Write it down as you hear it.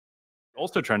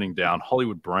Also trending down,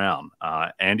 Hollywood Brown,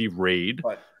 Andy Reid,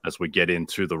 as we get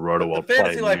into the Roto-World the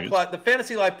Fantasy Life Plus, the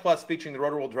Fantasy Life Plus featuring the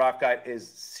Roto-World Draft Guide is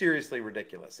seriously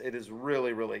ridiculous. It is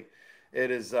really, really,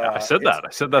 it is. I said that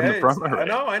in the promo.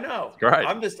 I know. Great.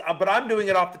 But I'm doing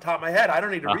it off the top of my head. I don't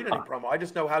need to read any promo. I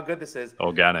just know how good this is.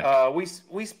 Organic.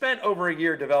 We spent over a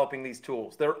year developing these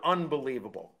tools. They're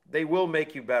unbelievable. They will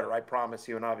make you better, I promise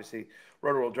you. And obviously,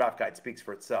 Roto-World Draft Guide speaks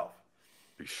for itself.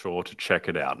 Be sure to check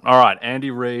it out. All right,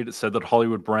 Andy Reid said that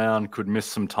Hollywood Brown could miss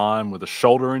some time with a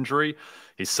shoulder injury.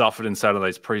 He suffered in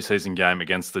Saturday's preseason game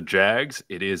against the Jags.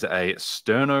 It is a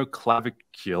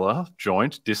sternoclavicular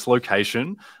joint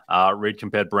dislocation. Reid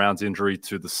compared Brown's injury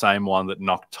to the same one that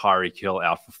knocked Tirico Hill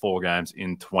out for 4 games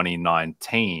in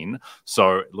 2019.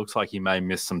 So it looks like he may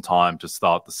miss some time to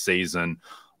start the season.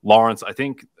 Lawrence, I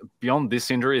think beyond this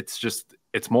injury,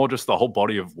 it's more just the whole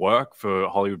body of work for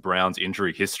Hollywood Brown's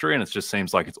injury history, and it just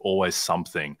seems like it's always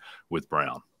something with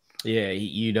Brown. Yeah,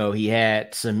 he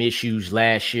had some issues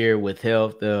last year with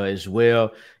health as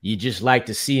well. You just like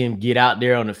to see him get out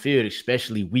there on the field,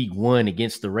 especially week 1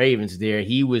 against the Ravens there.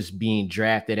 He was being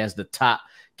drafted as the top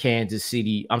Kansas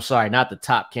City. I'm sorry, not the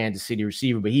top Kansas City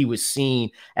receiver, but he was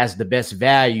seen as the best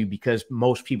value because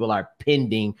most people are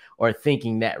pending or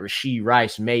thinking that Rashee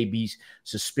Rice may be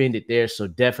suspended there. So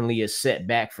definitely a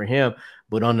setback for him.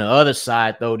 But on the other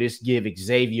side, though, this give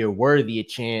Xavier Worthy a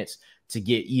chance to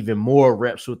get even more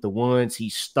reps with the ones he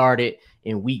started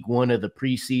in week 1 of the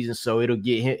preseason. So it'll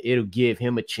give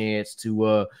him a chance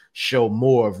to show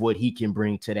more of what he can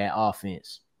bring to that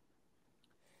offense.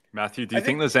 Matthew, do you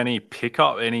think there's any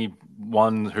pickup,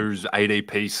 anyone whose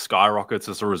ADP skyrockets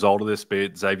as a result of this, be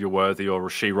it Xavier Worthy or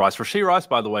Rashee Rice? Rashee Rice,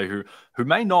 by the way, who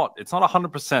may not, it's not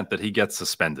 100% that he gets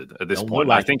suspended at this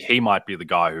point. I think he might be the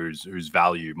guy whose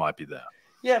value might be there.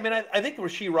 Yeah, I mean, I think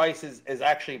Rashee Rice is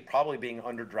actually probably being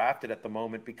underdrafted at the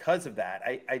moment because of that.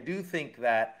 I do think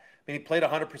that, I mean, he played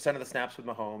 100% of the snaps with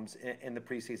Mahomes in the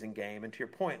preseason game. And to your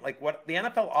point, like what the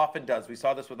NFL often does, we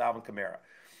saw this with Alvin Kamara.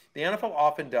 The NFL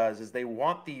often does is they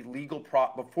want the legal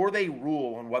before they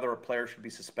rule on whether a player should be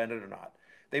suspended or not.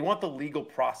 They want the legal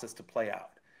process to play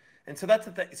out. And so that's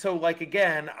the thing. So, like,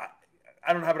 again,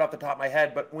 I don't have it off the top of my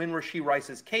head, but when Rashee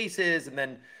Rice's case is, and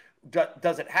then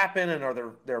does it happen, and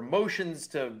are there motions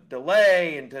to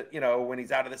delay and to, when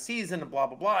he's out of the season and blah,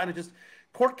 blah, blah. And it just,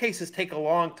 court cases take a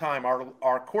long time.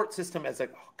 Our court system as a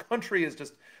country is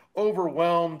just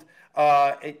overwhelmed.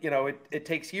 It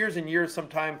takes years and years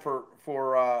sometime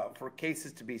for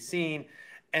cases to be seen.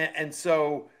 And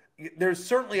so there's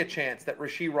certainly a chance that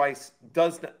Rashee Rice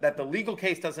that the legal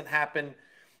case doesn't happen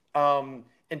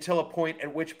until a point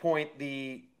at which point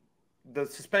the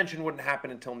suspension wouldn't happen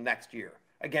until next year.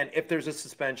 Again, if there's a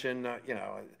suspension,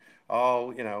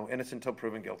 innocent until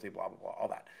proven guilty, blah, blah, blah, all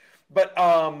that. But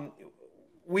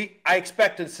I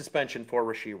expect a suspension for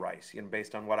Rashee Rice,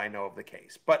 based on what I know of the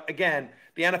case. But again,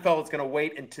 the NFL is going to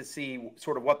wait and to see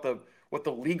sort of what the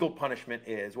legal punishment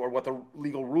is, or what the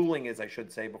legal ruling is, I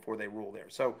should say, before they rule there.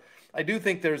 So I do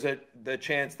think there's the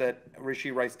chance that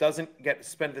Rashee Rice doesn't get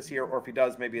suspended this year, or if he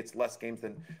does, maybe it's less games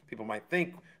than people might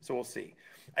think. So we'll see.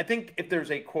 I think if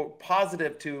there's a, quote,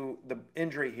 positive to the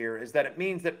injury here is that it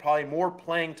means that probably more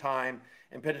playing time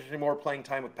and potentially more playing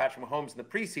time with Patrick Mahomes in the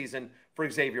preseason for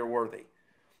Xavier Worthy.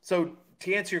 So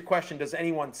to answer your question, does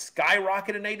anyone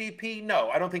skyrocket an ADP? No,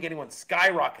 I don't think anyone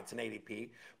skyrockets an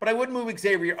ADP, but I would move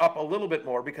Xavier up a little bit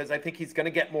more because I think he's going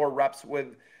to get more reps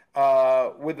with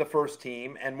the first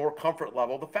team and more comfort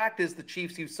level. The fact is the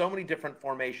Chiefs use so many different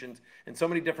formations and so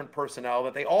many different personnel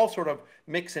that they all sort of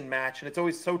mix and match, and it's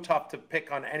always so tough to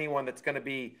pick on anyone that's going to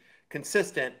be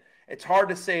consistent. It's hard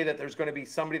to say that there's going to be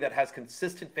somebody that has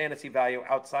consistent fantasy value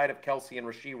outside of Kelsey and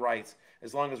Rashee Rice,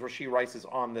 as long as Rashee Rice is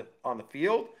on the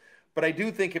field. But I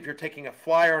do think if you're taking a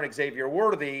flyer on Xavier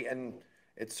Worthy, and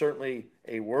it's certainly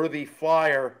a worthy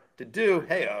flyer to do,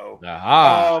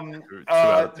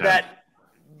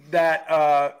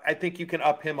 I think you can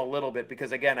up him a little bit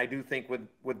because, again, I do think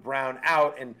with Brown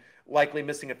out and likely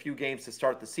missing a few games to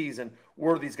start the season,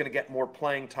 Worthy's going to get more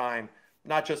playing time,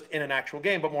 not just in an actual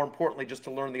game, but more importantly, just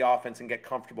to learn the offense and get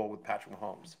comfortable with Patrick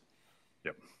Mahomes.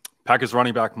 Yep. Packers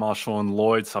running back Marshawn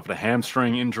Lloyd suffered a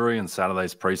hamstring injury in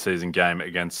Saturday's preseason game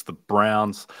against the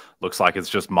Browns. Looks like it's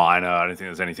just minor. I don't think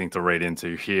there's anything to read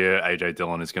into here. A.J.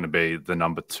 Dillon is going to be the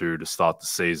number 2 to start the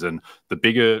season. The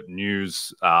bigger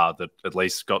news that at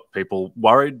least got people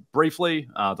worried briefly,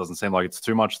 doesn't seem like it's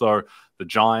too much though. The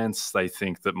Giants, they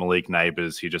think that Malik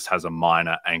Nabers, he just has a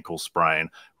minor ankle sprain.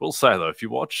 We'll say though, if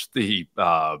you watch the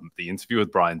interview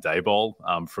with Brian Daboll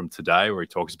from today where he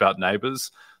talks about Nabers,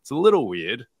 it's a little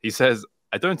weird. He says,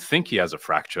 I don't think he has a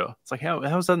fracture. It's like, how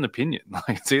is that an opinion?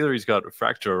 Like, it's either he's got a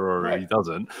fracture or he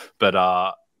doesn't.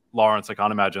 But Lawrence, I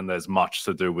can't imagine there's much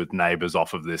to do with Nabers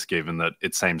off of this, given that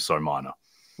it seems so minor.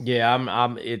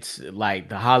 Yeah, it's like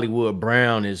the Hollywood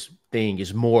Brown thing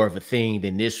is more of a thing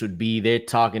than this would be. They're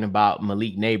talking about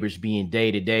Malik Nabers being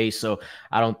day-to-day, so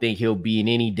I don't think he'll be in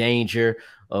any danger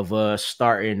of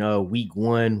starting week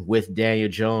 1 with Daniel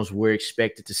Jones. We're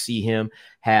expected to see him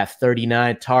have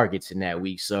 39 targets in that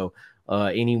week. So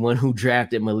anyone who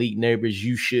drafted Malik Nabers,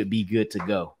 you should be good to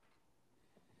go.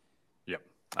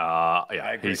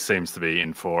 Yeah, he seems to be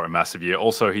in for a massive year.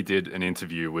 Also, he did an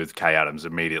interview with Kay Adams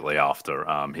immediately after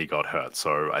he got hurt.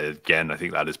 So again, I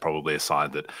think that is probably a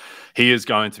sign that he is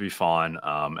going to be fine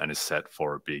and is set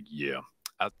for a big year.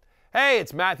 Hey,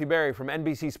 it's Matthew Berry from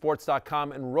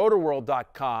NBCSports.com and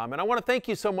Rotoworld.com, and I want to thank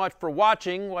you so much for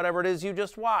watching whatever it is you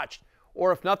just watched,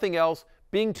 or if nothing else,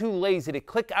 being too lazy to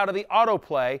click out of the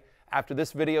autoplay after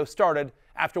this video started,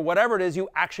 after whatever it is you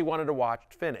actually wanted to watch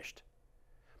finished.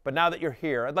 But now that you're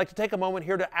here, I'd like to take a moment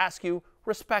here to ask you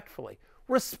respectfully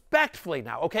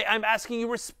now, okay? I'm asking you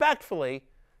respectfully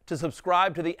to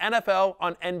subscribe to the NFL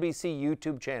on NBC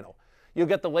YouTube channel. You'll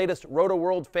get the latest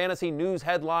Roto-World fantasy news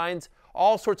headlines,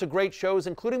 all sorts of great shows,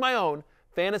 including my own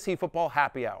Fantasy Football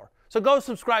Happy Hour. So go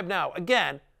subscribe now.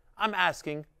 Again, I'm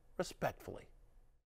asking respectfully.